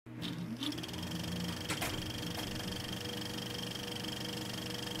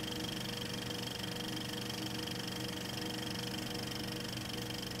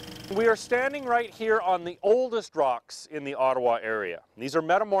We are standing right here on the oldest rocks in the Ottawa area. These are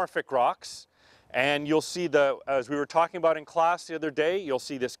metamorphic rocks, and you'll see as we were talking about in class the other day, you'll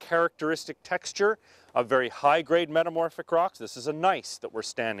see this characteristic texture of very high-grade metamorphic rocks. This is a gneiss that we're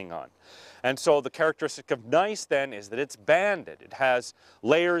standing on. And so the characteristic of gneiss then is that it's banded. It has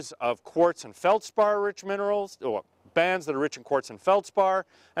layers of quartz and feldspar-rich minerals, or bands that are rich in quartz and feldspar,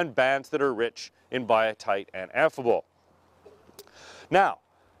 and bands that are rich in biotite and amphibole. Now,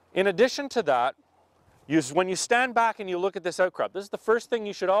 in addition to that, when you stand back and you look at this outcrop, this is the first thing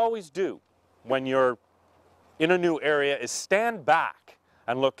you should always do when you're in a new area, is stand back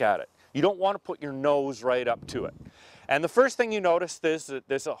and look at it. You don't want to put your nose right up to it. And the first thing you notice is that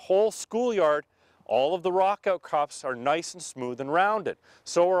there's a whole schoolyard. All of the rock outcrops are nice and smooth and rounded.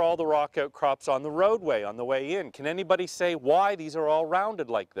 So are all the rock outcrops on the roadway on the way in. Can anybody say why these are all rounded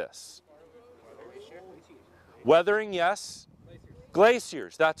like this? Weathering, yes.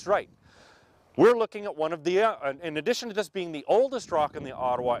 Glaciers, that's right. We're looking at one of the, in addition to this being the oldest rock in the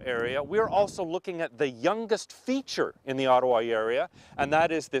Ottawa area, we're also looking at the youngest feature in the Ottawa area, and that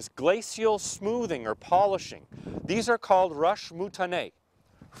is this glacial smoothing or polishing. These are called roches moutonnées.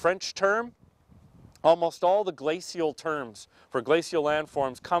 French term. Almost all the glacial terms for glacial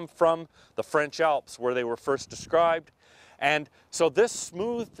landforms come from the French Alps, where they were first described. And so this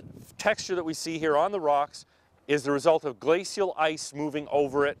smooth texture that we see here on the rocks is the result of glacial ice moving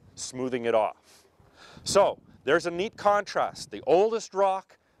over it, smoothing it off. So there's a neat contrast, the oldest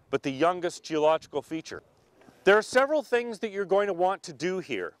rock, but the youngest geological feature. There are several things that you're going to want to do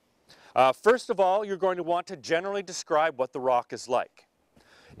here. First of all, you're going to want to generally describe what the rock is like.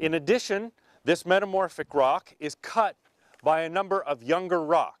 In addition, this metamorphic rock is cut by a number of younger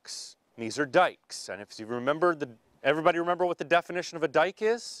rocks. These are dikes, and if you remember, everybody remember what the definition of a dike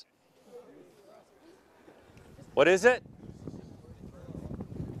is? What is it?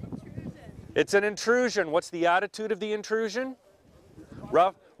 It's an intrusion. What's the attitude of the intrusion?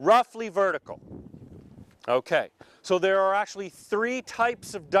 Roughly vertical. Okay, so there are actually three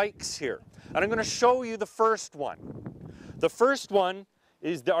types of dikes here, and I'm going to show you the first one. The first one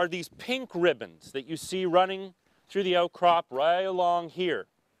are these pink ribbons that you see running through the outcrop right along here.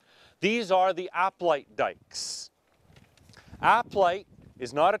 These are the aplite dikes. Aplite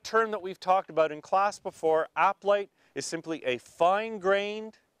is not a term that we've talked about in class before. Aplite is simply a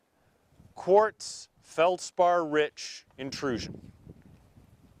fine-grained, quartz, feldspar-rich intrusion.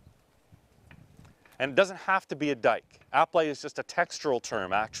 And it doesn't have to be a dike. Aplite is just a textural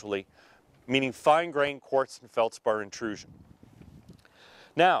term, actually, meaning fine-grained quartz and feldspar intrusion.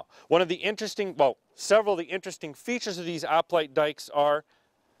 Now, several of the interesting features of these aplite dikes are,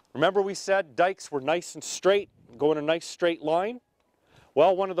 remember we said dikes were nice and straight, go in a nice straight line?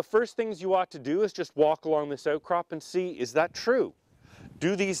 Well, one of the first things you ought to do is just walk along this outcrop and see, is that true?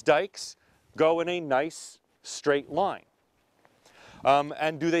 Do these dikes go in a nice straight line?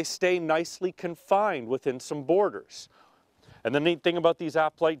 And do they stay nicely confined within some borders? And the neat thing about these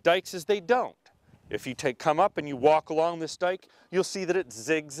aplite dikes is they don't. If you come up and you walk along this dike, you'll see that it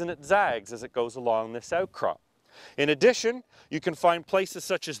zigs and it zags as it goes along this outcrop. In addition, you can find places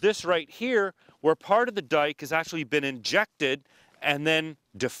such as this right here, where part of the dike has actually been injected and then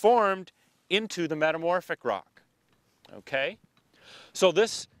deformed into the metamorphic rock. Okay? So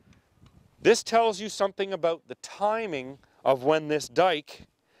this tells you something about the timing of when this dike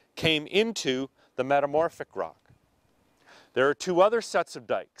came into the metamorphic rock. There are two other sets of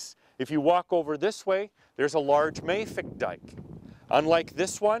dikes. If you walk over this way, there's a large mafic dike. Unlike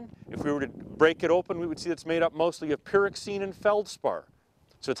this one, if we were to break it open, we would see it's made up mostly of pyroxene and feldspar.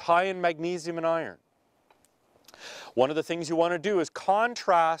 So it's high in magnesium and iron. One of the things you want to do is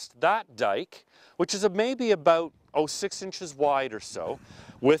contrast that dike, which is maybe about 6 inches wide or so,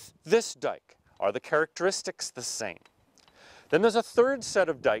 with this dike. Are the characteristics the same? Then there's a third set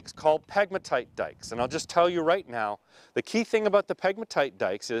of dikes called pegmatite dikes, and I'll just tell you right now, the key thing about the pegmatite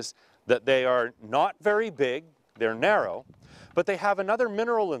dikes is that they are not very big, they're narrow, but they have another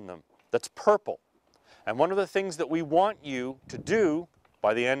mineral in them that's purple. And one of the things that we want you to do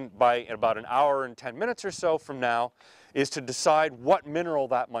by about an hour and 10 minutes or so from now is to decide what mineral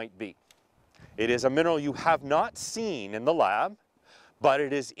that might be. It is a mineral you have not seen in the lab, but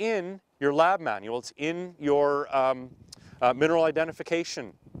it is in your lab manual. It's in your mineral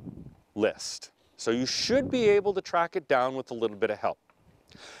identification list. So you should be able to track it down with a little bit of help.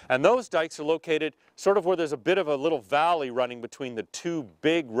 And those dikes are located sort of where there's a bit of a little valley running between the two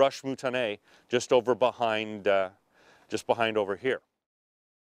big roches moutonnées just behind over here.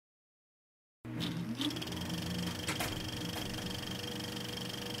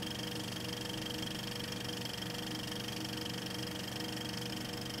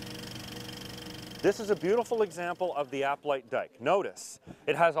 This is a beautiful example of the aplite dike. Notice,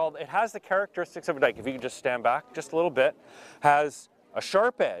 it has the characteristics of a dike. If you can just stand back just a little bit, has a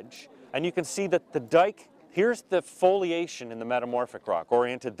sharp edge, and you can see that the dike, here's the foliation in the metamorphic rock,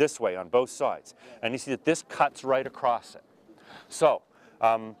 oriented this way on both sides. And you see that this cuts right across it. So,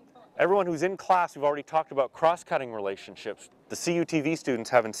 everyone who's in class, we've already talked about cross-cutting relationships. The CUTV students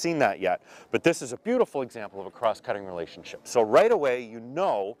haven't seen that yet, but this is a beautiful example of a cross-cutting relationship. So right away, you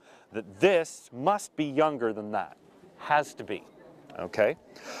know that this must be younger than that. Has to be, okay?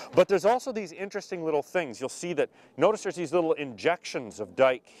 But there's also these interesting little things. You'll see that, notice there's these little injections of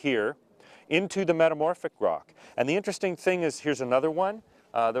dike here into the metamorphic rock. And the interesting thing is, here's another one.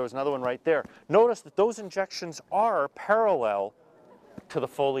 There was another one right there. Notice that those injections are parallel to the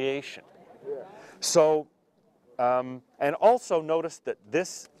foliation. So, and also notice that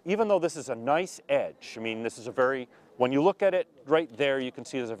this, even though this is a nice edge, I mean, this is a very, when you look at it right there, you can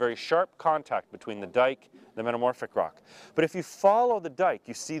see there's a very sharp contact between the dike and the metamorphic rock. But if you follow the dike,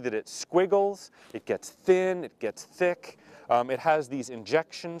 you see that it squiggles, it gets thin, it gets thick, it has these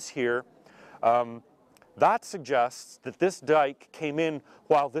injections here. That suggests that this dike came in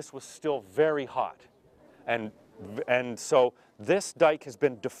while this was still very hot. And so this dike has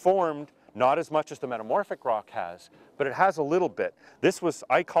been deformed, not as much as the metamorphic rock has, but it has a little bit. This was,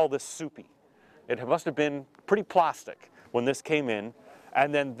 I call this soupy. It must have been pretty plastic when this came in,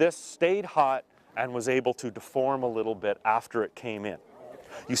 and then this stayed hot and was able to deform a little bit after it came in.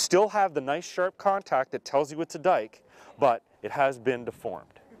 You still have the nice sharp contact that tells you it's a dike, but it has been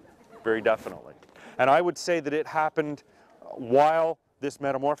deformed, very definitely. And I would say that it happened while this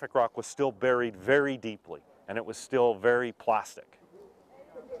metamorphic rock was still buried very deeply, and it was still very plastic.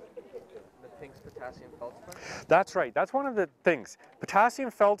 The pink's potassium feldspar? That's right. That's one of the things. Potassium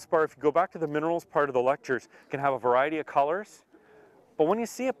feldspar, if you go back to the minerals part of the lectures, can have a variety of colors. But when you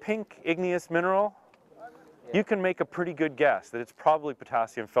see a pink igneous mineral, you can make a pretty good guess that it's probably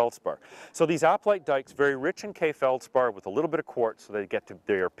potassium feldspar. So these aplite dikes, very rich in K feldspar with a little bit of quartz, so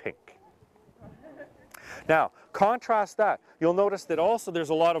they're pink. Now, contrast that. You'll notice that also there's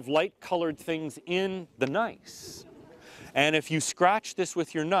a lot of light-colored things in the gneiss. And if you scratch this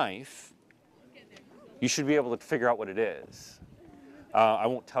with your knife, you should be able to figure out what it is. I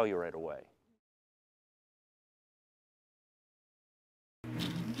won't tell you right away.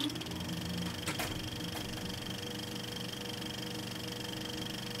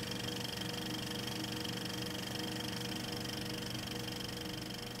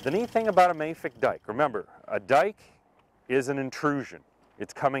 The neat thing about a mafic dike, remember, a dike is an intrusion.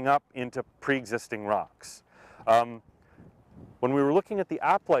 It's coming up into pre-existing rocks. When we were looking at the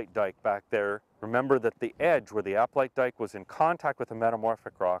aplite dike back there, remember that the edge where the aplite dike was in contact with the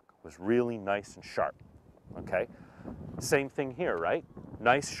metamorphic rock was really nice and sharp, okay? Same thing here, right?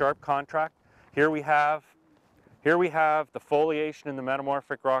 Nice sharp contract. Here we have the foliation in the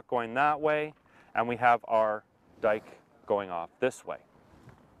metamorphic rock going that way, and we have our dike going off this way.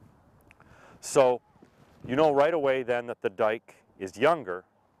 So you know right away then that the dike is younger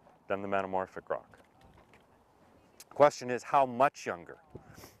than the metamorphic rock. Question is, how much younger?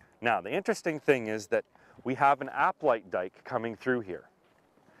 Now, the interesting thing is that we have an aplite dike coming through here.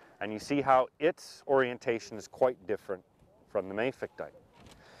 And you see how its orientation is quite different from the mafic dike.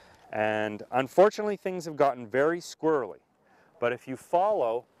 And unfortunately, things have gotten very squirrely. But if you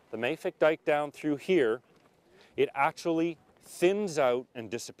follow the mafic dike down through here, it actually thins out and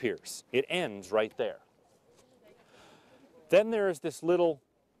disappears. It ends right there. Then there is this little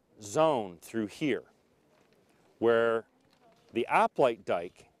zone through here where the aplite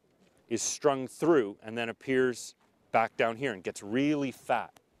dike is strung through and then appears back down here and gets really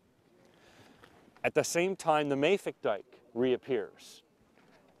fat. At the same time, the mafic dike reappears,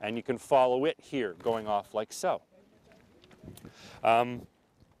 and you can follow it here going off like so.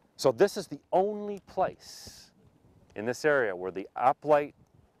 So this is the only place in this area where the aplite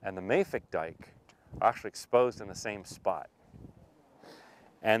and the mafic dike are actually exposed in the same spot.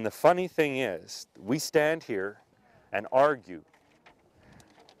 And the funny thing is, we stand here and argue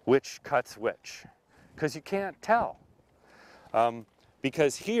which cuts which, because you can't tell.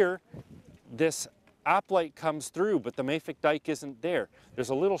 Because here, this aplite comes through, but the mafic dike isn't there. There's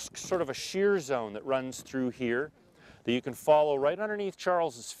a little sort of a shear zone that runs through here that you can follow right underneath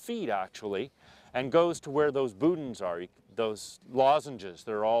Charles's feet, actually, and goes to where those boudins are, those lozenges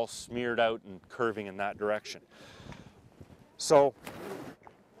that are all smeared out and curving in that direction. So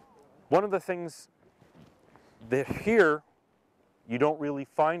one of the things that here, you don't really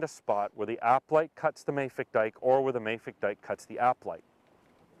find a spot where the aplite cuts the mafic dike or where the mafic dike cuts the aplite.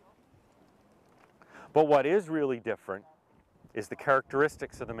 But what is really different is the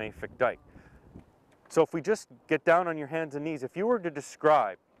characteristics of the mafic dike. So if we just get down on your hands and knees, if you were to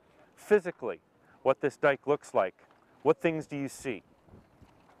describe physically what this dike looks like, what things do you see?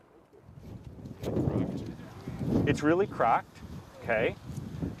 It's really cracked, okay?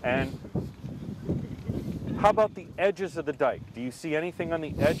 And how about the edges of the dike? Do you see anything on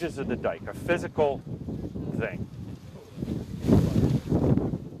the edges of the dike, a physical thing?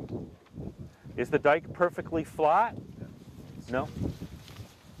 Is the dike perfectly flat? No?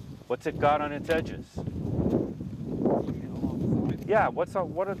 What's it got on its edges? Yeah, yeah,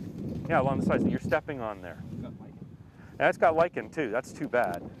 along the sides that you're stepping on there. And it's got lichen too. That's too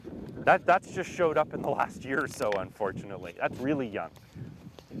bad. That's just showed up in the last year or so, unfortunately. That's really young.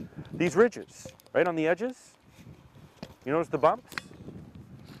 These ridges, right on the edges, you notice the bumps?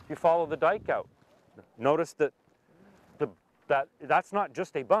 You follow the dike out. Notice that that's not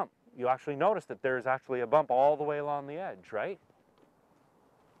just a bump. You actually notice that there's actually a bump all the way along the edge, right?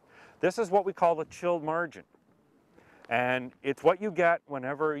 This is what we call the chilled margin. And it's what you get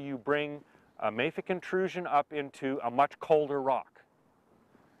whenever you bring a mafic intrusion up into a much colder rock.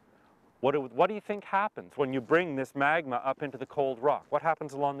 What do you think happens when you bring this magma up into the cold rock? What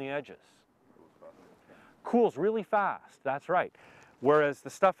happens along the edges? Cools really fast, that's right. Whereas the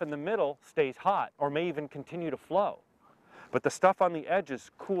stuff in the middle stays hot or may even continue to flow. But the stuff on the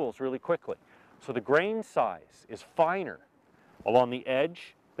edges cools really quickly. So the grain size is finer along the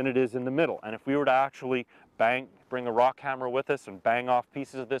edge than it is in the middle. And if we were to actually bring a rock hammer with us and bang off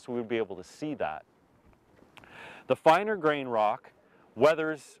pieces of this, we would be able to see that. The finer grain rock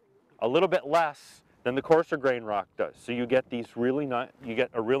weathers a little bit less than the coarser grain rock does. So you get a really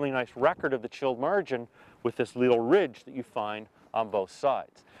nice record of the chilled margin with this little ridge that you find on both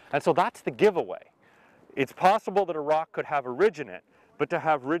sides. And so that's the giveaway. It's possible that a rock could have a ridge in it, but to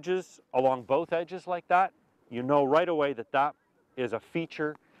have ridges along both edges like that, you know right away that that is a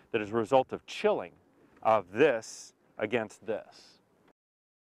feature that is a result of chilling of this against this.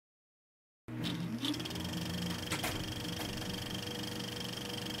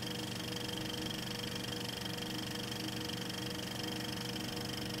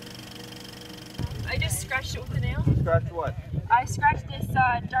 I just scratched it with a nail. Scratch what? I scratched this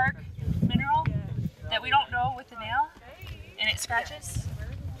dark mineral that we don't know with the nail, and it scratches.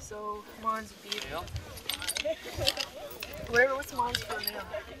 So Mons would be what's Mons for a nail?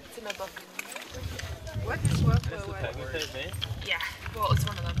 It's in my book. What is what for what? Yeah, well, it's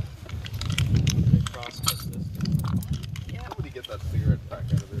one of them. Yeah. Somebody get that cigarette pack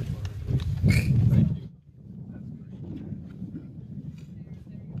out of there for me, please. Thank you.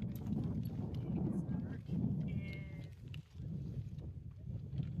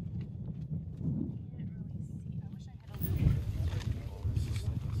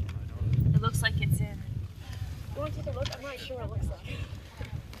 It looks like it's in. You want to take a look? I'm not sure what it looks like.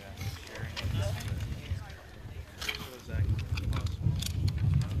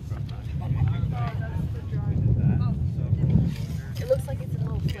 It looks like it's in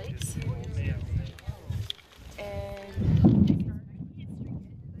little flakes. And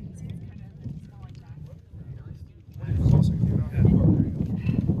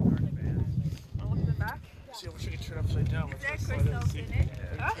I'll look at the back. See, I wish I could turn upside down. Is there crystals in it?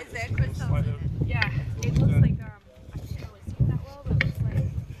 Huh? Is there crystals in it? Yeah, it looks like I can't really see it that well, but it looks like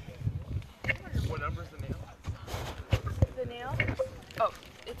What number is the nail? the nail. Oh,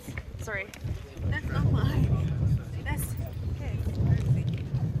 it's sorry. That's not mine. That's okay.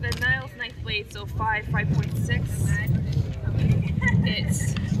 The nail's knife blade, so 5.6.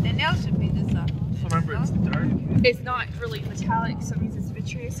 It's The nail should be this up. So remember, it's dark. it's not really metallic, so it means it's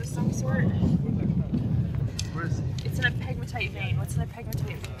vitreous of some sort. Where is it? It's in a pegmatite vein. What's in a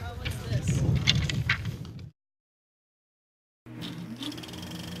pegmatite vein? What's this?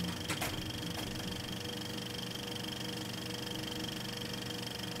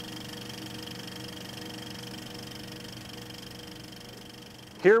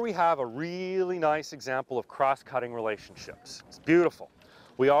 Here we have a really nice example of cross-cutting relationships. It's beautiful.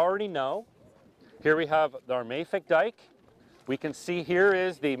 We already know, here we have our mafic dike. We can see here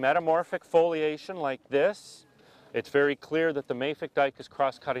is the metamorphic foliation like this. It's very clear that the mafic dike is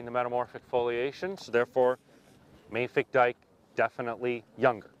cross-cutting the metamorphic foliation, so therefore mafic dike definitely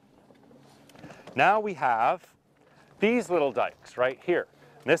younger. Now we have these little dikes right here.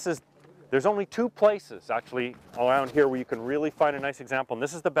 And there's only two places actually around here where you can really find a nice example, and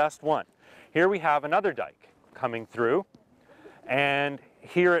this is the best one. Here we have another dike coming through, and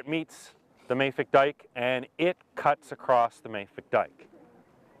here it meets the mafic dike, and it cuts across the mafic dike.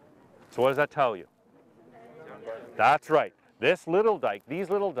 So what does that tell you? That's right. This little dike, these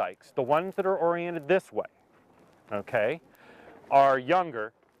little dikes, the ones that are oriented this way, okay, are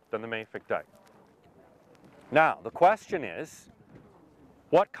younger than the mafic dike. Now, the question is,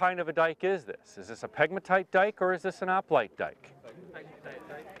 what kind of a dike is this? Is this a pegmatite dike or is this an aplite dike?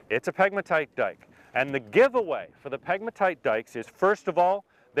 It's a pegmatite dike. And the giveaway for the pegmatite dikes is, first of all,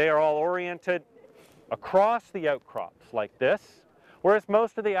 they are all oriented across the outcrops like this, whereas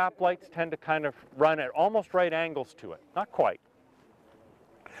most of the aplites tend to kind of run at almost right angles to it. Not quite.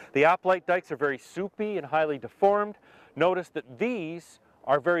 The aplite dikes are very soupy and highly deformed. Notice that these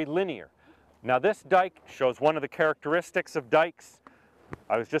are very linear. Now this dike shows one of the characteristics of dikes.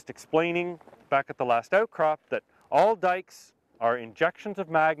 I was just explaining back at the last outcrop that all dikes are injections of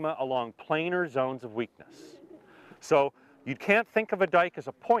magma along planar zones of weakness. So you can't think of a dike as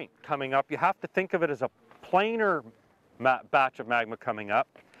a point coming up. You have to think of it as a planar batch of magma coming up.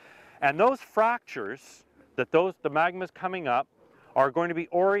 And those fractures that the magma is coming up are going to be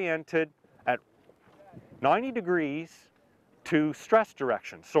oriented at 90 degrees to stress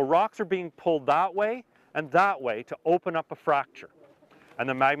direction. So rocks are being pulled that way and that way to open up a fracture. And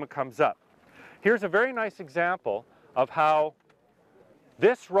the magma comes up. Here's a very nice example of how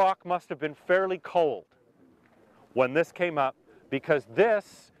this rock must have been fairly cold when this came up, because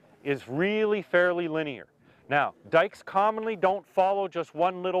this is really fairly linear. Now, dikes commonly don't follow just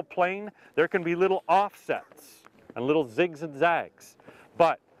one little plane. There can be little offsets and little zigs and zags.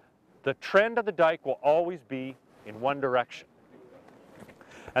 But the trend of the dike will always be in one direction.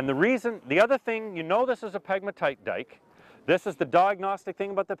 And the other thing, you know this is a pegmatite dike. This is the diagnostic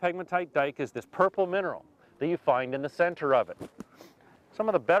thing about the pegmatite dike, is this purple mineral that you find in the center of it. Some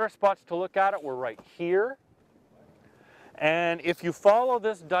of the better spots to look at it were right here. And if you follow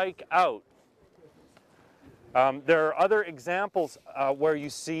this dike out, there are other examples where you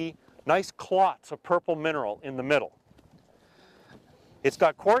see nice clots of purple mineral in the middle. It's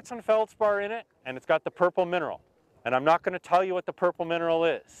got quartz and feldspar in it, and it's got the purple mineral. And I'm not going to tell you what the purple mineral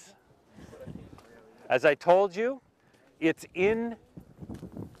is. As I told you, it's in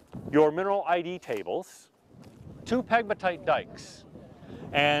your mineral ID tables, 2 pegmatite dikes.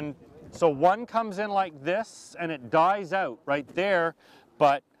 And so one comes in like this and it dies out right there,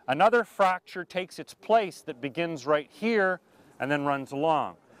 but another fracture takes its place that begins right here and then runs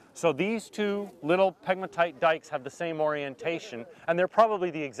along. So these 2 little pegmatite dikes have the same orientation, and they're probably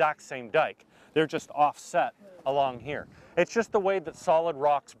the exact same dike. They're just offset along here. It's just the way that solid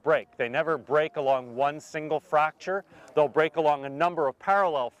rocks break. They never break along one single fracture. They'll break along a number of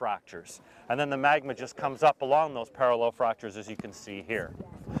parallel fractures, and then the magma just comes up along those parallel fractures, as you can see here.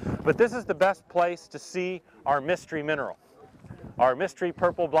 But this is the best place to see our mystery mineral. Our mystery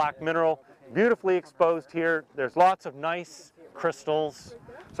purple-black mineral, beautifully exposed here. There's lots of nice crystals.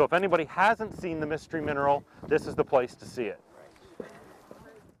 So if anybody hasn't seen the mystery mineral, this is the place to see it.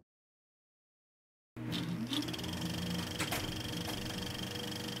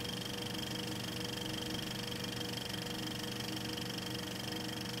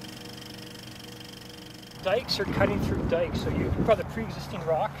 Dikes are cutting through dikes, so you've got the pre-existing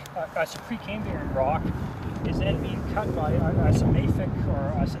rock, as a Precambrian rock, is then being cut by as a mafic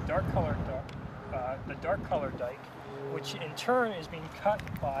or as a dark-colored dike, which in turn is being cut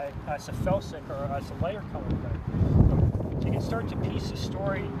by as a felsic or as a lighter-colored dike. So you can start to piece the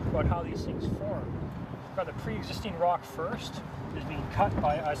story about how these things form. You've got the pre-existing rock first, is being cut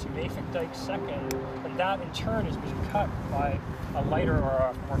by as a mafic dike second, and that in turn is being cut by a lighter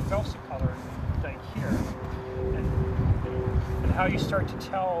or a more felsic-colored dike here. And how you start to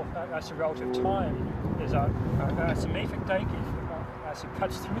tell as a relative time is as a mafic dike, as it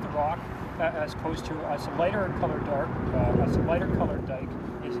cuts through the rock, as opposed to as a lighter colored dike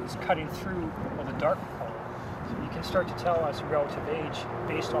is cutting through the darker color. So you can start to tell as a relative age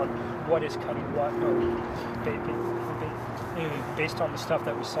based on what is cutting what, or based on the stuff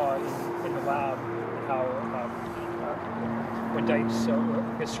that we saw in the lab, and how when dikes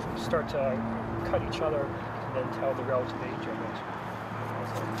start to cut each other, and then tell the relative age of it.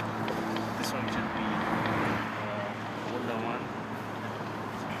 This one should be older one.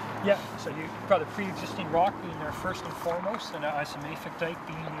 Yeah, so you've got the pre-existing rock being there first and foremost, and as a mafic dike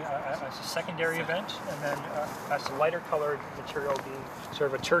being as a secondary event, and then as a lighter colored material being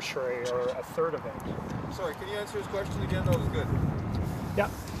sort of a tertiary or a third event. Sorry, can you answer his question again? That was good. Yeah,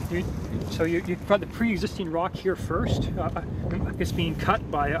 so you've got the pre-existing rock here first. It's being cut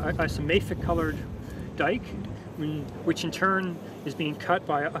by as a mafic colored dike, which in turn is being cut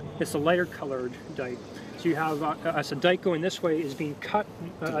by it's a lighter colored dike. So you have as a dike going this way is being cut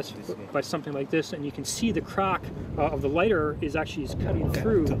by something like this, and you can see the crack of the lighter is cutting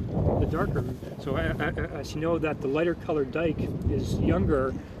through the darker. So as you know that the lighter colored dike is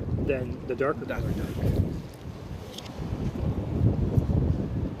younger than the darker colored dike.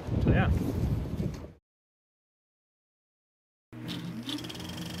 So yeah.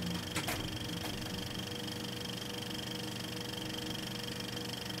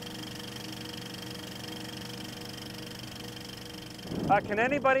 Can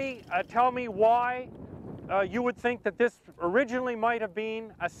anybody tell me why you would think that this originally might have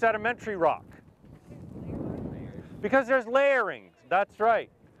been a sedimentary rock? Because there's layering. That's right.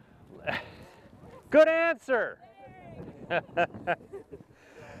 Good answer.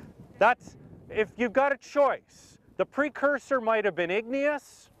 That's, if you've got a choice, the precursor might have been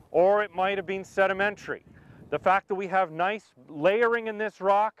igneous or it might have been sedimentary. The fact that we have nice layering in this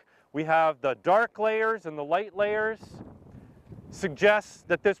rock, we have the dark layers and the light layers, suggests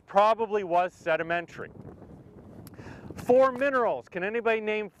that this probably was sedimentary. 4 minerals. Can anybody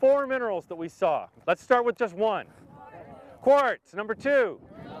name 4 minerals that we saw? Let's start with just one. Quartz. Number 2.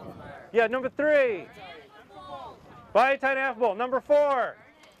 Yeah, number 3. Biotite amphibole. Number 4.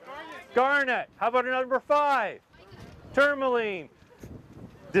 Garnet. How about number 5? Tourmaline.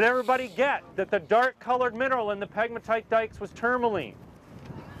 Did everybody get that the dark colored mineral in the pegmatite dikes was tourmaline?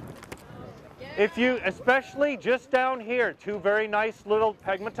 If you, especially just down here, 2 very nice little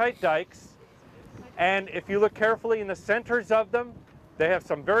pegmatite dikes, and if you look carefully in the centers of them, they have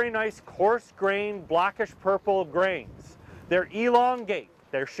some very nice coarse grained blackish purple grains. They're elongate.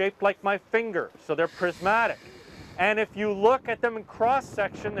 They're shaped like my finger, so they're prismatic. And if you look at them in cross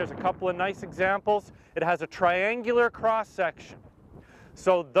section, there's a couple of nice examples. It has a triangular cross section.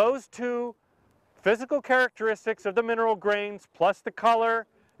 So those 2 physical characteristics of the mineral grains plus the color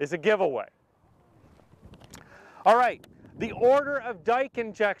is a giveaway. All right, the order of dike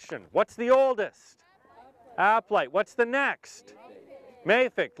injection. What's the oldest? Aplite. What's the next?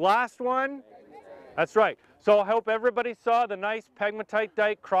 Mafic. Last one? That's right. So I hope everybody saw the nice pegmatite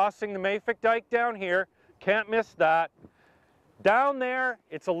dike crossing the mafic dike down here. Can't miss that. Down there,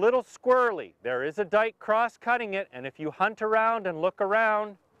 it's a little squirrely. There is a dike cross-cutting it, and if you hunt around and look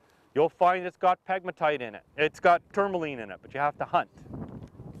around, you'll find it's got pegmatite in it. It's got tourmaline in it, but you have to hunt.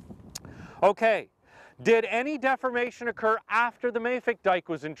 Okay, did any deformation occur after the mafic dike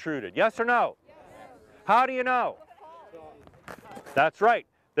was intruded? Yes or no? Yes. How do you know? That's right.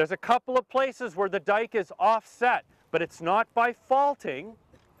 There's a couple of places where the dike is offset, but it's not by faulting,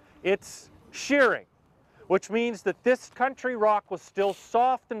 it's shearing, which means that this country rock was still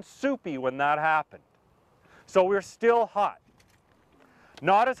soft and soupy when that happened. So we're still hot.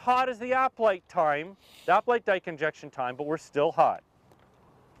 Not as hot as the aplite time, the aplite dike injection time, but we're still hot.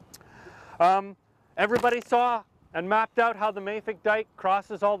 Everybody saw and mapped out how the mafic dike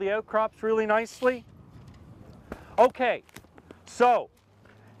crosses all the outcrops really nicely? Okay, so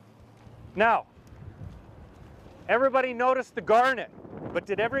now, everybody noticed the garnet, but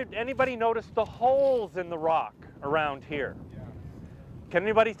did anybody notice the holes in the rock around here? Can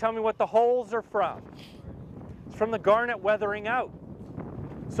anybody tell me what the holes are from? It's from the garnet weathering out.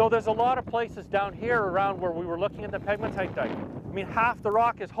 So there's a lot of places down here around where we were looking at the pegmatite dike. I mean, half the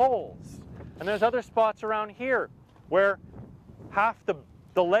rock is holes. And there's other spots around here where half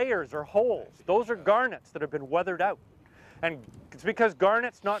the layers are holes. Those are garnets that have been weathered out. And it's because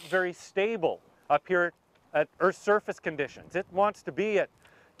garnet's not very stable up here at Earth's surface conditions. It wants to be at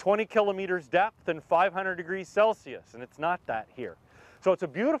 20 kilometers depth and 500 degrees Celsius, and it's not that here. So it's a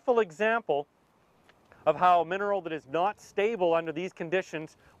beautiful example of how a mineral that is not stable under these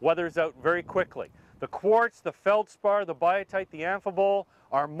conditions weathers out very quickly. The quartz, the feldspar, the biotite, the amphibole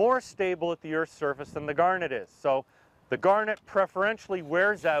are more stable at the Earth's surface than the garnet is. So the garnet preferentially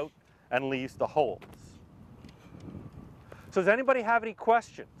wears out and leaves the holes. So does anybody have any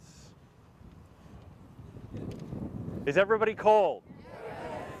questions? Is everybody cold?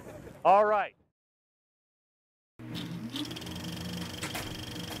 Yes. All right.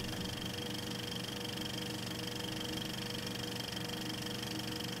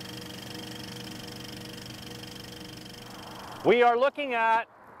 We are looking at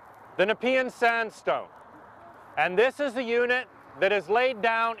the Nepean sandstone. And this is the unit that is laid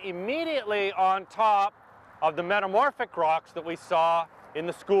down immediately on top of the metamorphic rocks that we saw in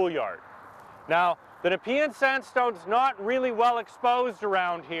the schoolyard. Now, the Nepean sandstone is not really well exposed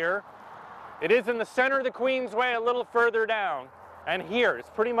around here. It is in the center of the Queensway, a little further down, and here is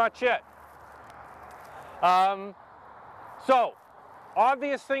pretty much it. So,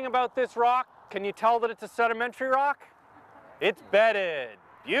 obvious thing about this rock, can you tell that it's a sedimentary rock? It's bedded,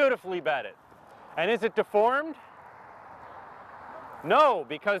 beautifully bedded. And is it deformed? No,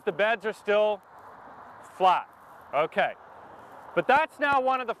 because the beds are still flat. Okay. But that's now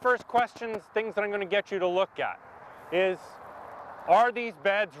one of the first things that I'm going to get you to look at, is, are these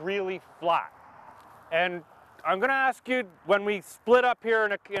beds really flat? And I'm going to ask you, when we split up here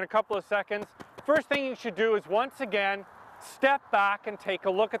in a couple of seconds, first thing you should do is, once again, step back and take a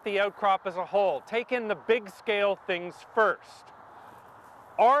look at the outcrop as a whole. Take in the big scale things first.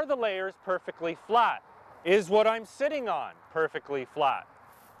 Are the layers perfectly flat? Is what I'm sitting on perfectly flat?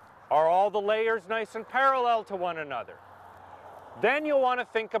 Are all the layers nice and parallel to one another? Then you'll want to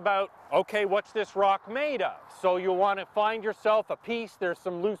think about, okay, what's this rock made of? So you'll want to find yourself a piece. There's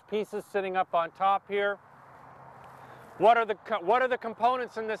some loose pieces sitting up on top here. What are the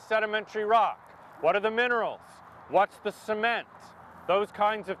components in this sedimentary rock? What are the minerals? What's the cement? Those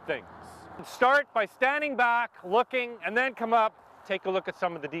kinds of things. Start by standing back, looking, and then come up, take a look at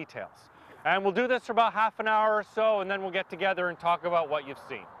some of the details. And we'll do this for about half an hour or so, and then we'll get together and talk about what you've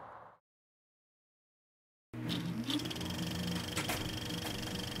seen.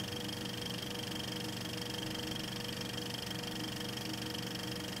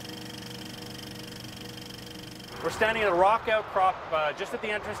 We're standing at a rock outcrop just at the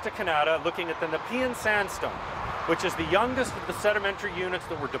entrance to Canada, looking at the Nepean sandstone, which is the youngest of the sedimentary units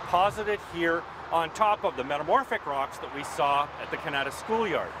that were deposited here on top of the metamorphic rocks that we saw at the Canada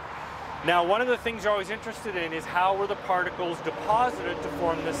schoolyard. Now, one of the things you're always interested in is how were the particles deposited to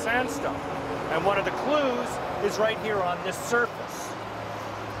form this sandstone? And one of the clues is right here on this surface.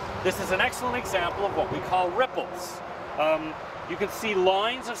 This is an excellent example of what we call ripples. You can see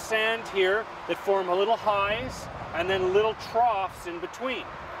lines of sand here that form a little highs and then little troughs in between.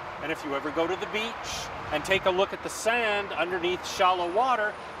 And if you ever go to the beach and take a look at the sand underneath shallow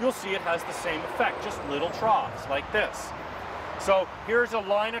water, you'll see it has the same effect, just little troughs like this. So here's a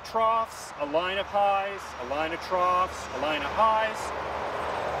line of troughs, a line of highs, a line of troughs, a line of highs.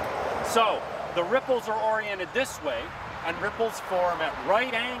 So the ripples are oriented this way, and ripples form at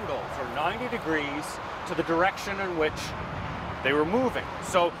right angles or 90 degrees to the direction in which they were moving.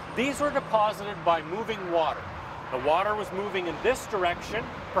 So these were deposited by moving water. The water was moving in this direction,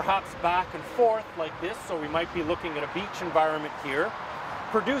 perhaps back and forth like this, so we might be looking at a beach environment here,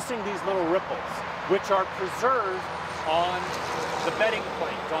 producing these little ripples, which are preserved on the bedding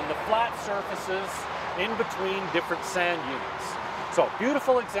plate, on the flat surfaces in between different sand units. So,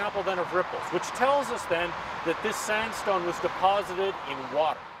 beautiful example then of ripples, which tells us then that this sandstone was deposited in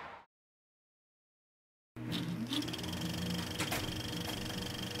water.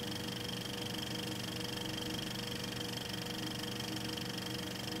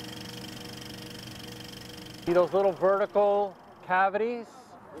 See those little vertical cavities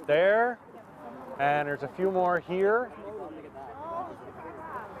there? And there's a few more here.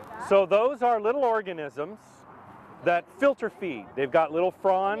 So those are little organisms that filter feed. They've got little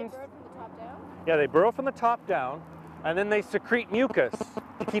fronds. Yeah, they burrow from the top down, and then they secrete mucus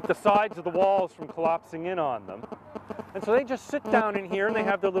to keep the sides of the walls from collapsing in on them. And so they just sit down in here, and they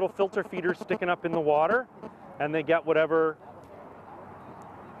have their little filter feeders sticking up in the water, and they get whatever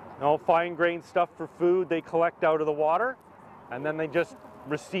fine-grained stuff for food they collect out of the water, and then they just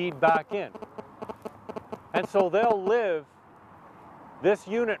recede back in. And so they'll live, this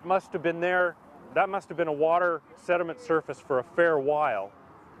unit must have been there, that must have been a water sediment surface for a fair while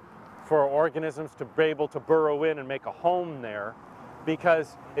for organisms to be able to burrow in and make a home there,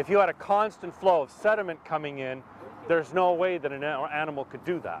 because if you had a constant flow of sediment coming in, there's no way that an animal could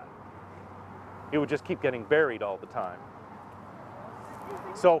do that. It would just keep getting buried all the time.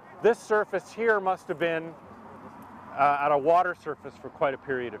 So this surface here must have been at a water surface for quite a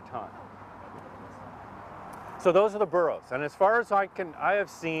period of time. So those are the burrows, and as far as I have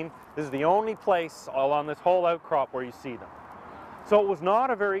seen, this is the only place along this whole outcrop where you see them. So it was not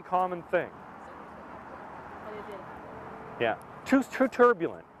a very common thing. Yeah, too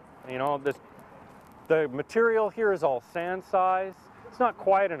turbulent. You know, the material here is all sand size. It's not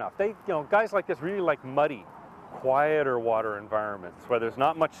quiet enough. Guys like this really like muddy, quieter water environments where there's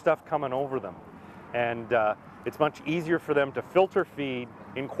not much stuff coming over them, and it's much easier for them to filter feed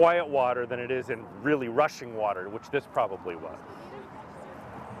in quiet water than it is in really rushing water, which this probably was.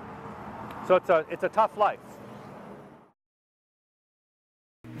 So it's a tough life.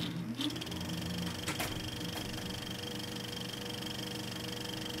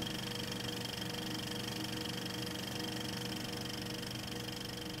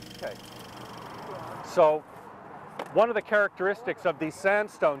 Okay. So one of the characteristics of these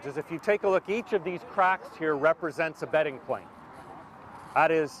sandstones is if you take a look, each of these cracks here represents a bedding plane. That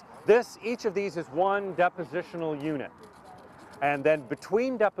is, each of these is one depositional unit. And then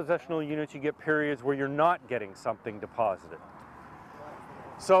between depositional units, you get periods where you're not getting something deposited.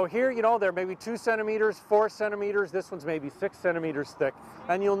 So here, they're maybe 2 centimeters, 4 centimeters. This one's maybe 6 centimeters thick.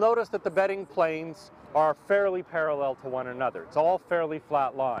 And you'll notice that the bedding planes are fairly parallel to one another. It's all fairly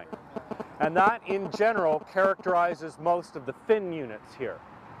flat line. And that, in general, characterizes most of the thin units here.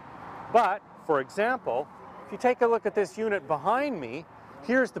 But, for example, if you take a look at this unit behind me,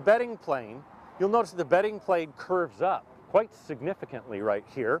 here's the bedding plane. You'll notice that the bedding plane curves up quite significantly right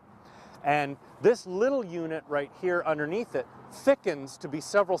here. And this little unit right here underneath it thickens to be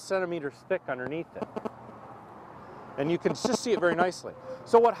several centimeters thick underneath it. And you can just see it very nicely.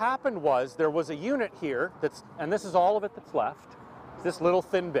 So what happened was there was a unit here that's, and this is all of it that's left, this little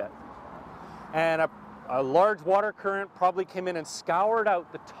thin bit. And a large water current probably came in and scoured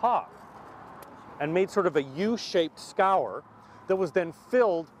out the top and made sort of a U-shaped scour that was then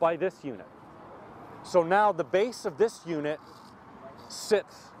filled by this unit. So now the base of this unit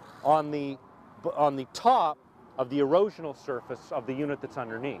sits on the top of the erosional surface of the unit that's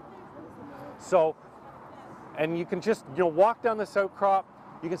underneath. So, and you can just, walk down this outcrop,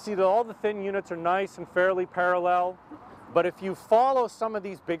 you can see that all the thin units are nice and fairly parallel, but if you follow some of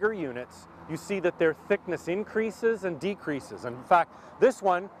these bigger units, you see that their thickness increases and decreases. And in fact, this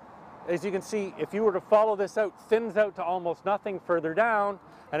one, as you can see, if you were to follow this out, thins out to almost nothing further down,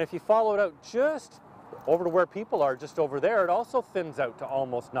 and if you follow it out just over to where people are, just over there, it also thins out to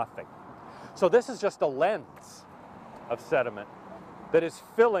almost nothing. So this is just a lens of sediment that is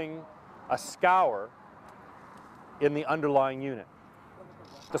filling a scour in the underlying unit.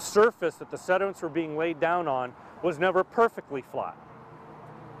 The surface that the sediments were being laid down on was never perfectly flat.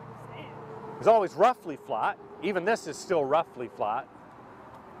 It was always roughly flat. Even this is still roughly flat.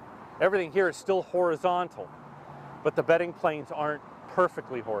 Everything here is still horizontal, but the bedding planes aren't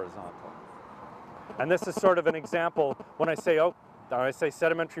perfectly horizontal. And this is sort of an example when I say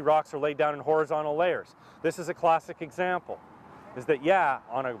sedimentary rocks are laid down in horizontal layers. This is a classic example, is that yeah,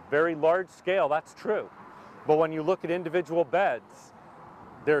 on a very large scale, that's true. But when you look at individual beds,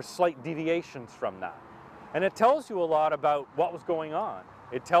 there's slight deviations from that. And it tells you a lot about what was going on.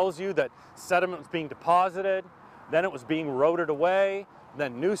 It tells you that sediment was being deposited, then it was being eroded away,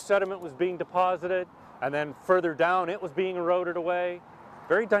 then new sediment was being deposited, and then further down it was being eroded away.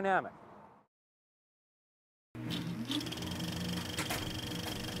 Very dynamic.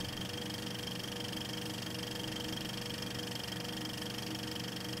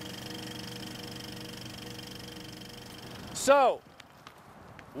 So,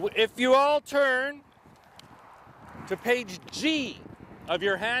 if you all turn to page G of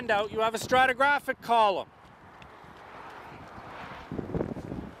your handout, you have a stratigraphic column.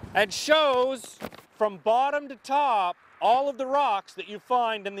 And shows from bottom to top all of the rocks that you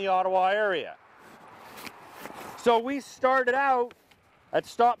find in the Ottawa area. So we started out at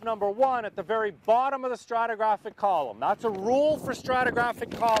stop number 1 at the very bottom of the stratigraphic column. That's a rule for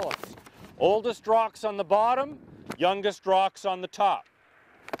stratigraphic columns. Oldest rocks on the bottom, youngest rocks on the top.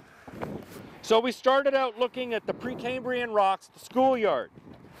 So we started out looking at the Precambrian rocks, the schoolyard.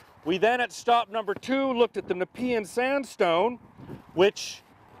 We then at stop number 2 looked at the Nepean sandstone, which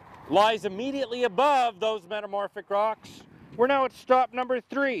lies immediately above those metamorphic rocks. We're now at stop number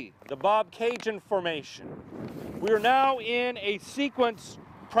 3, the Bob Cajun Formation. We are now in a sequence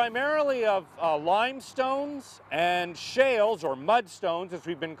primarily of limestones and shales, or mudstones as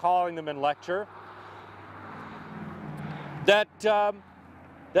we've been calling them in lecture, that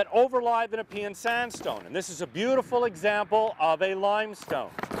overlie the Nepean sandstone. And this is a beautiful example of a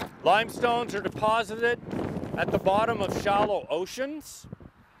limestone. Limestones are deposited at the bottom of shallow oceans,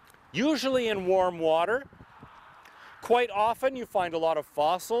 usually in warm water. Quite often you find a lot of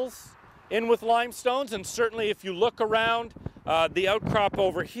fossils in with limestones, and certainly if you look around the outcrop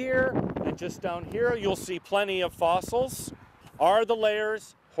over here and just down here, you'll see plenty of fossils. Are the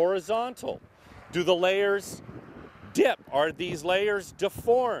layers horizontal? Do the layers dip? Are these layers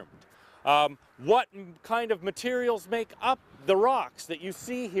deformed? What kind of materials make up the rocks that you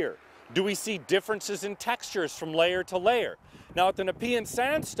see here? Do we see differences in textures from layer to layer? Now at the Nepean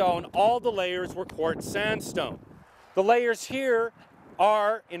sandstone, all the layers were quartz sandstone. The layers here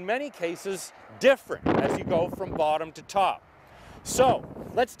are, in many cases, different as you go from bottom to top. So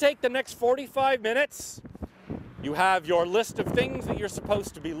let's take the next 45 minutes. You have your list of things that you're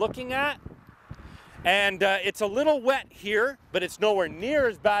supposed to be looking at. And it's a little wet here, but it's nowhere near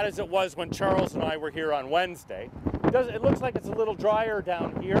as bad as it was when Charles and I were here on Wednesday. It looks like it's a little drier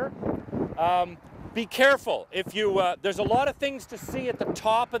down here. Be careful. If you there's a lot of things to see at the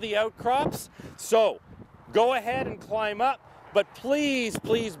top of the outcrops, so go ahead and climb up, but please,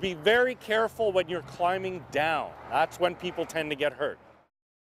 please be very careful when you're climbing down. That's when people tend to get hurt.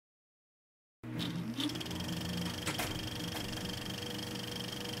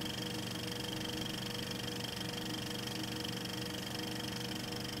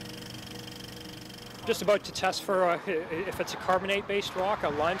 Just about to test for if it's a carbonate-based rock, a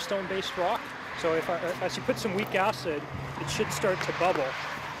limestone-based rock. So as you put some weak acid, it should start to bubble.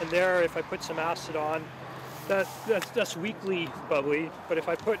 And there, if I put some acid on, that's weakly bubbly. But if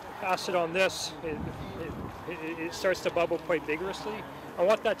I put acid on this, it starts to bubble quite vigorously. And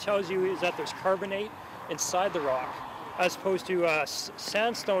what that tells you is that there's carbonate inside the rock, as opposed to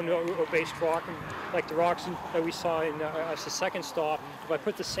sandstone-based rock, like the rocks that we saw in as the second stop. If I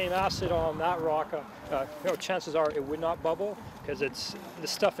put the same acid on that rock, chances are it would not bubble, because the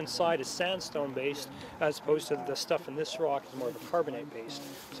stuff inside is sandstone-based, as opposed to the stuff in this rock is more of a carbonate-based.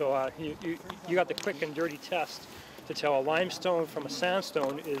 So you got the quick and dirty test to tell a limestone from a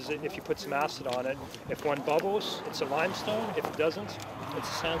sandstone is if you put some acid on it. If one bubbles, it's a limestone. If it doesn't, it's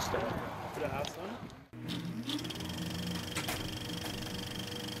a sandstone. Put an acid on it?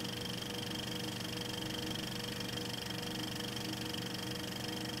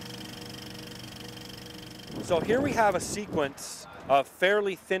 So here we have a sequence of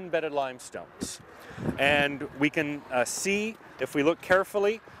fairly thin-bedded limestones. And we can see, if we look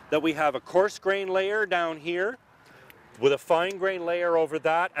carefully, that we have a coarse grain layer down here with a fine grain layer over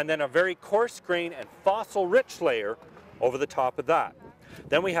that, and then a very coarse grain and fossil-rich layer over the top of that.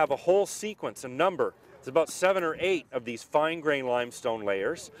 Then we have a whole sequence, a number, it's about 7 or 8 of these fine grain limestone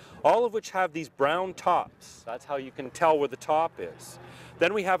layers, all of which have these brown tops. That's how you can tell where the top is.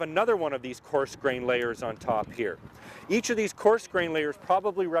 Then we have another one of these coarse grain layers on top here. Each of these coarse grain layers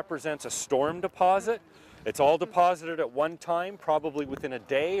probably represents a storm deposit. It's all deposited at one time, probably within a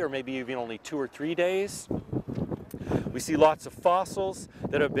day or maybe even only 2 or 3 days. We see lots of fossils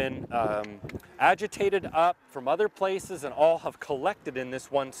that have been agitated up from other places and all have collected in this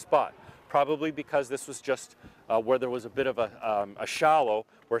one spot, probably because this was just where there was a bit of a shallow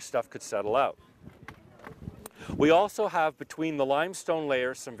where stuff could settle out. We also have between the limestone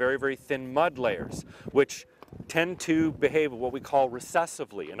layers some very, very thin mud layers, which tend to behave what we call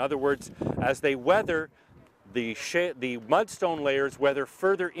recessively. In other words, as they weather, the mudstone layers weather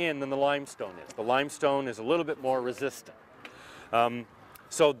further in than the limestone is. The limestone is a little bit more resistant.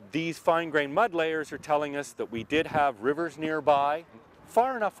 So these fine-grained mud layers are telling us that we did have rivers nearby,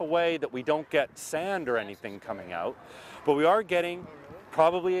 far enough away that we don't get sand or anything coming out, but we are getting,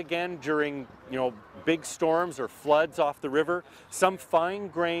 probably again during big storms or floods off the river, some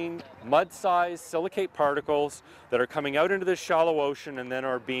fine-grained mud-sized silicate particles that are coming out into the shallow ocean and then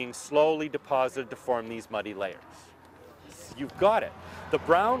are being slowly deposited to form these muddy layers. You've got it. The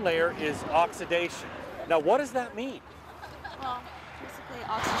brown layer is oxidation. Now what does that mean? Well, basically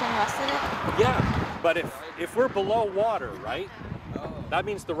oxygen rusted it. Yeah, but if we're below water, right, that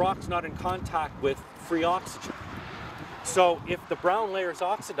means the rock's not in contact with free oxygen. So if the brown layer is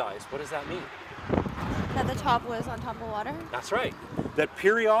oxidized, what does that mean? That the top was on top of water? That's right. That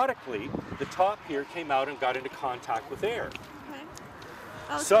periodically the top here came out and got into contact with air. Okay.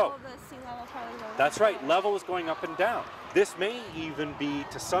 Oh, So the sea level probably rose. that's right, level is going up and down. This may even be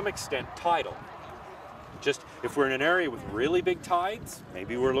to some extent tidal. Just if we're in an area with really big tides,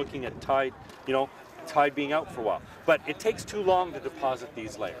 maybe we're looking at tide being out for a while. But it takes too long to deposit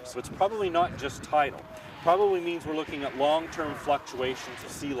these layers. So it's probably not just tidal. Probably means we're looking at long-term fluctuations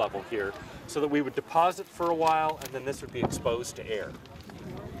of sea level here, so that we would deposit for a while and then this would be exposed to air.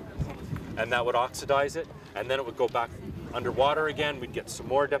 And that would oxidize it, and then it would go back underwater again. We'd get some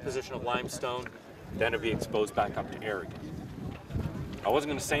more deposition of limestone, then it'd be exposed back up to air again. I wasn't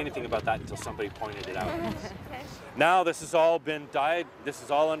going to say anything about that until somebody pointed it out. Okay. Now this has all been this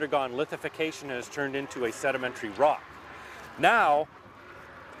has all undergone lithification and has turned into a sedimentary rock. Now,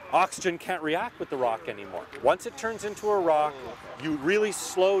 oxygen can't react with the rock anymore. Once it turns into a rock, you really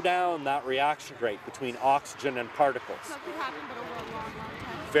slow down that reaction rate between oxygen and particles. So it could happen, but over a long, long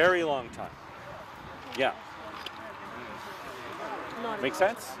time. Very long time. Yeah. Make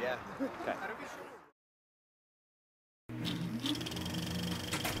sense? Yeah. Okay.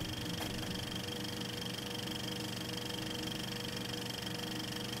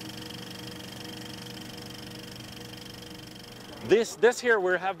 This here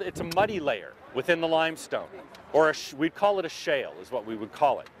it's a muddy layer within the limestone, or we'd call it a shale is what we would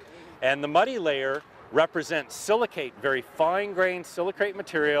call it. And the muddy layer represents silicate, very fine-grained silicate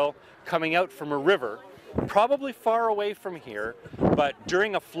material coming out from a river, probably far away from here, but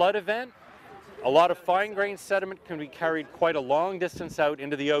during a flood event, a lot of fine-grained sediment can be carried quite a long distance out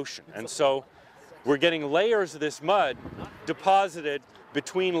into the ocean. And so we're getting layers of this mud deposited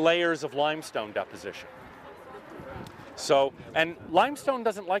between layers of limestone deposition. So, and limestone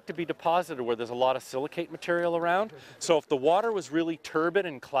doesn't like to be deposited where there's a lot of silicate material around. So if the water was really turbid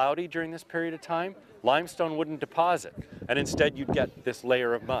and cloudy during this period of time, limestone wouldn't deposit. And instead you'd get this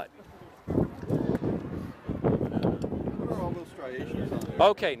layer of mud. What are all those stripes? striations on there.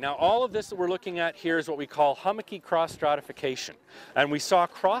 Okay, now all of this that we're looking at here is what we call hummocky cross stratification. And we saw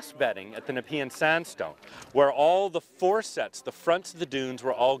cross bedding at the Nepean sandstone, where all the foresets, the fronts of the dunes,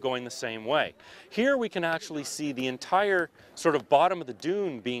 were all going the same way. Here we can actually see the entire sort of bottom of the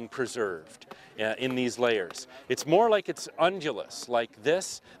dune being preserved in these layers. It's more like it's undulous, like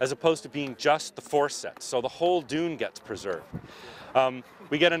this, as opposed to being just the foresets. So the whole dune gets preserved.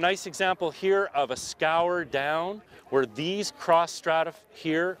 We get a nice example here of a scour down where these cross strata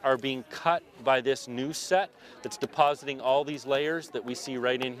here are being cut by this new set that's depositing all these layers that we see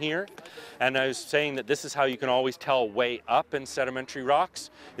right in here. And I was saying that this is how you can always tell way up in sedimentary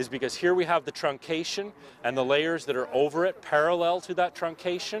rocks, is because here we have the truncation and the layers that are over it parallel to that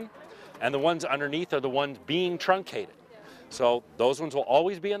truncation, and the ones underneath are the ones being truncated. So those ones will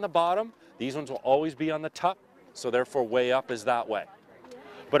always be on the bottom, these ones will always be on the top, so therefore way up is that way.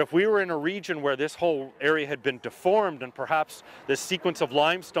 But if we were in a region where this whole area had been deformed and perhaps this sequence of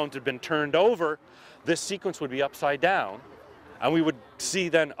limestones had been turned over, this sequence would be upside down, and we would see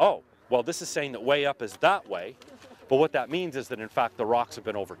then, oh, well, this is saying that way up is that way, but what that means is that in fact the rocks have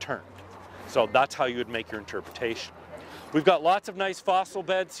been overturned. So that's how you would make your interpretation. We've got lots of nice fossil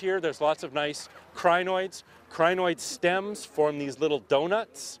beds here. There's lots of nice crinoids. Crinoid stems form these little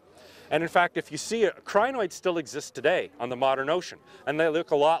donuts. And in fact, if you see it, crinoids still exist today on the modern ocean, and they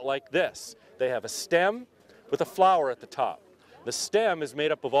look a lot like this. They have a stem with a flower at the top. The stem is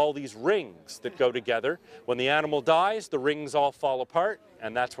made up of all these rings that go together. When the animal dies, the rings all fall apart,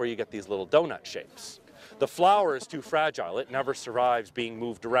 and that's where you get these little donut shapes. The flower is too fragile. It never survives being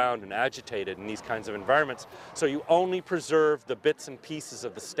moved around and agitated in these kinds of environments, so you only preserve the bits and pieces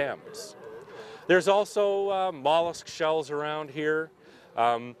of the stems. There's also mollusk shells around here.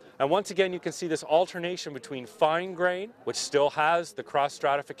 And once again, you can see this alternation between fine grain, which still has the cross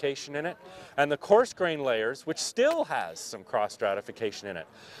stratification in it, and the coarse grain layers, which still has some cross stratification in it.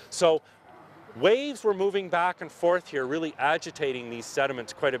 So waves were moving back and forth here, really agitating these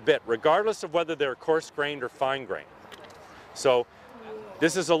sediments quite a bit, regardless of whether they're coarse grained or fine grained. So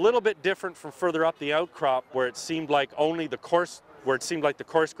this is a little bit different from further up the outcrop, where it seemed like only the coarse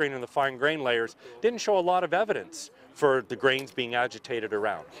grain and the fine grain layers didn't show a lot of evidence for the grains being agitated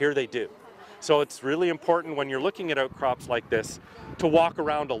around. Here they do. So it's really important when you're looking at outcrops like this to walk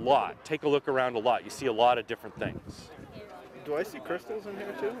around a lot, take a look around a lot. You see a lot of different things. Do I see crystals in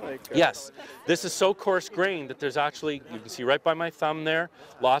here too? Yes, this is so coarse grained that there's actually, you can see right by my thumb there,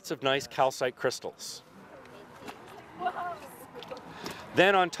 lots of nice calcite crystals.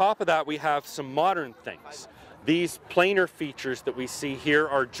 Then on top of that we have some modern things. These planar features that we see here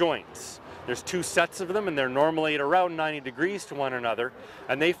are joints. There's two sets of them, and they're normally at around 90 degrees to one another,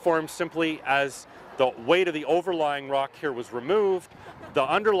 and they form simply as the weight of the overlying rock here was removed. The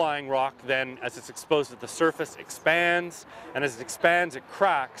underlying rock then, as it's exposed at the surface, expands, and as it expands it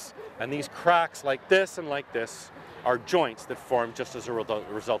cracks, and these cracks like this and like this are joints that form just as a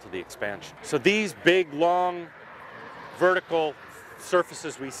result of the expansion. So these big, long, vertical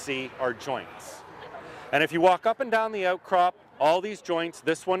surfaces we see are joints. And if you walk up and down the outcrop, all these joints,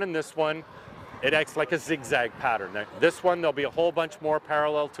 this one and this one, it acts like a zigzag pattern. This one, there'll be a whole bunch more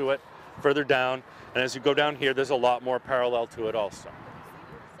parallel to it further down, and as you go down here, there's a lot more parallel to it also.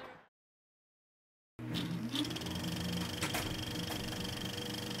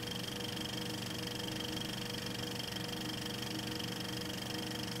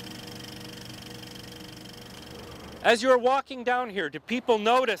 As you're walking down here, do people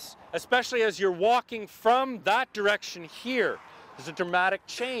notice, especially as you're walking from that direction here, there's a dramatic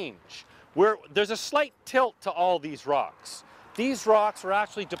change where there's a slight tilt to all these rocks. These rocks are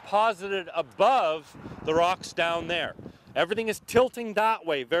actually deposited above the rocks down there. Everything is tilting that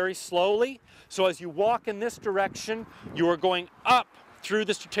way very slowly. So as you walk in this direction, you are going up through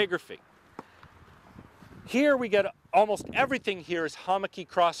the stratigraphy. Here we get almost everything here is hummocky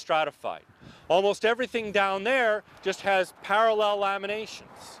cross stratified. Almost everything down there just has parallel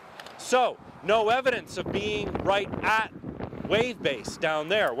laminations. So no evidence of being right at wave base down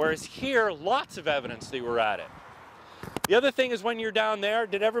there, whereas here, lots of evidence they were at it. The other thing is when you're down there,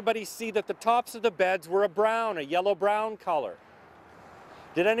 did everybody see that the tops of the beds were a yellow-brown color?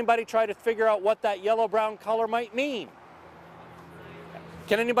 Did anybody try to figure out what that yellow-brown color might mean?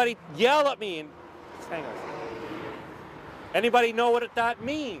 Can anybody yell at me? Hang on. Anybody know what that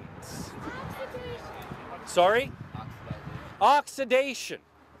means? Sorry? Oxidation.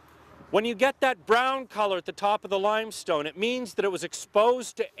 When you get that brown color at the top of the limestone, it means that it was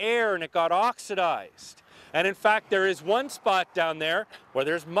exposed to air and it got oxidized. And in fact, there is one spot down there where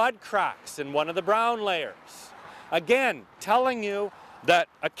there's mud cracks in one of the brown layers. Again, telling you that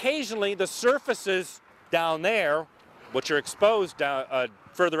occasionally the surfaces down there which are exposed down,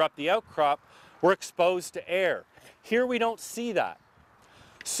 further up the outcrop, were exposed to air. Here we don't see that.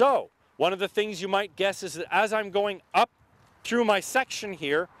 So one of the things you might guess is that as I'm going up through my section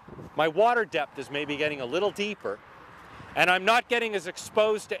here, my water depth is maybe getting a little deeper, and I'm not getting as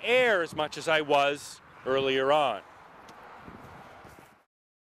exposed to air as much as I was earlier on.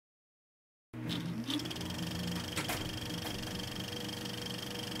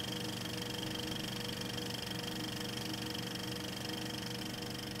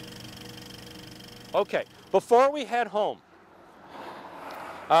 Okay, before we head home,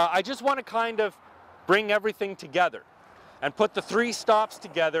 I just want to kind of bring everything together and put the 3 stops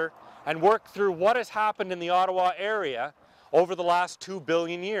together and work through what has happened in the Ottawa area over the last 2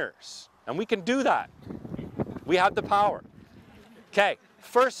 billion years. And we can do that. We have the power. Okay,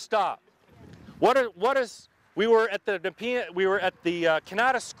 first stop. We were at the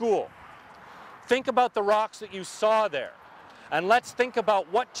Canada School. Think about the rocks that you saw there. And let's think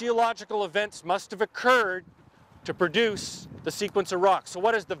about what geological events must have occurred to produce the sequence of rocks. So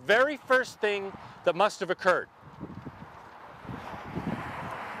what is the very first thing that must have occurred?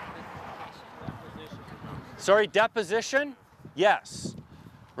 Sorry, deposition? Yes.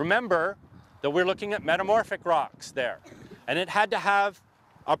 Remember that we're looking at metamorphic rocks there. And it had to have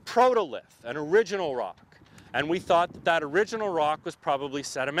a protolith, an original rock. And we thought that that original rock was probably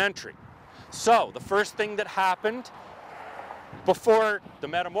sedimentary. So the first thing that happened before the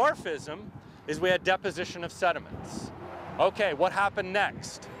metamorphism is we had deposition of sediments. Okay, what happened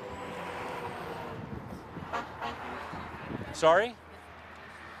next? Sorry?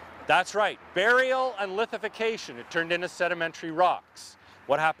 That's right, burial and lithification. It turned into sedimentary rocks.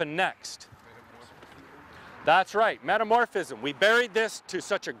 What happened next? That's right, metamorphism. We buried this to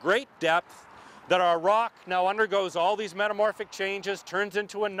such a great depth that our rock now undergoes all these metamorphic changes, turns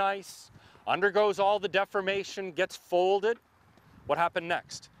into a gneiss, undergoes all the deformation, gets folded. What happened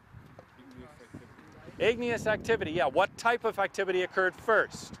next? Igneous activity, yeah. What type of activity occurred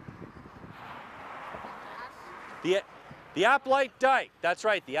first? The aplite dike, that's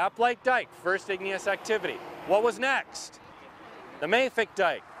right, the aplite dike, first igneous activity. What was next? The mafic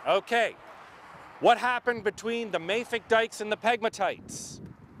dike, okay. What happened between the mafic dikes and the pegmatites?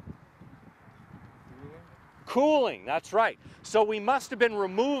 Cooling, that's right. So we must have been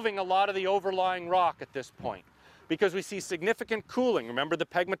removing a lot of the overlying rock at this point, because we see significant cooling. Remember, the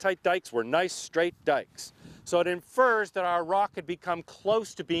pegmatite dikes were nice straight dikes. So it infers that our rock had become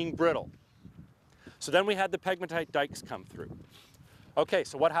close to being brittle. So then we had the pegmatite dikes come through. Okay,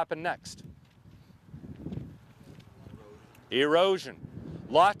 so what happened next? Erosion.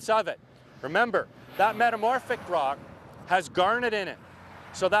 Lots of it. Remember, that metamorphic rock has garnet in it.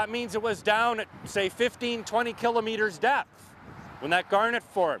 So that means it was down at, say, 15, 20 kilometers depth when that garnet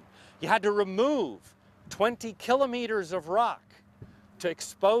formed. You had to remove 20 kilometers of rock to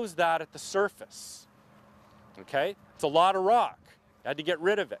expose that at the surface. Okay? It's a lot of rock. You had to get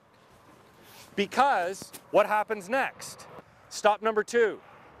rid of it. Because what happens next? Stop number 2.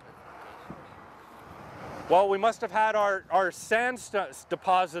 Well, we must have had our sandstones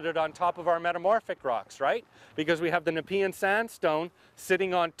deposited on top of our metamorphic rocks, right? Because we have the Nepean sandstone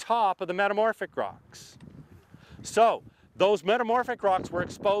sitting on top of the metamorphic rocks. So those metamorphic rocks were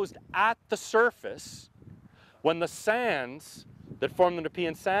exposed at the surface when the sands that form the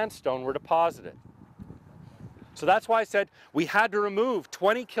Nepean sandstone were deposited. So that's why I said we had to remove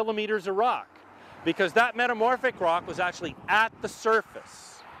 20 kilometers of rock, because that metamorphic rock was actually at the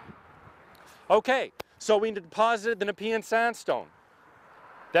surface. Okay, so we deposited the Nepean sandstone.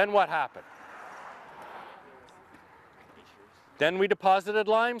 Then what happened? Then we deposited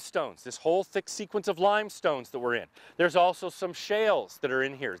limestones, this whole thick sequence of limestones that we're in. There's also some shales that are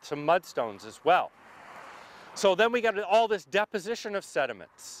in here, some mudstones as well. So then we got all this deposition of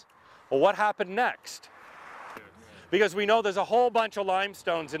sediments. Well, what happened next? Because we know there's a whole bunch of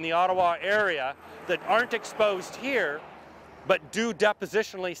limestones in the Ottawa area that aren't exposed here, but do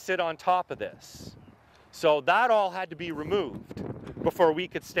depositionally sit on top of this. So that all had to be removed before we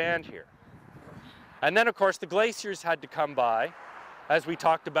could stand here. And then, of course, the glaciers had to come by, as we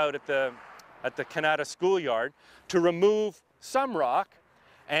talked about at the Canada schoolyard, to remove some rock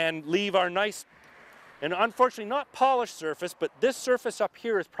and leave our nice, and unfortunately not polished surface, but this surface up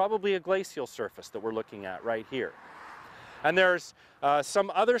here is probably a glacial surface that we're looking at right here. And there's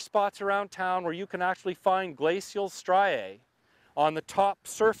some other spots around town where you can actually find glacial striae on the top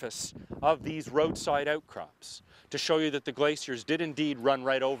surface of these roadside outcrops to show you that the glaciers did indeed run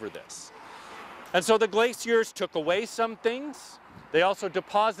right over this. And so the glaciers took away some things. They also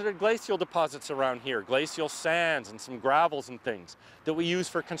deposited glacial deposits around here, glacial sands and some gravels and things that we use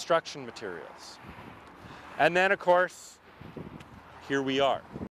for construction materials. And then, of course, here we are.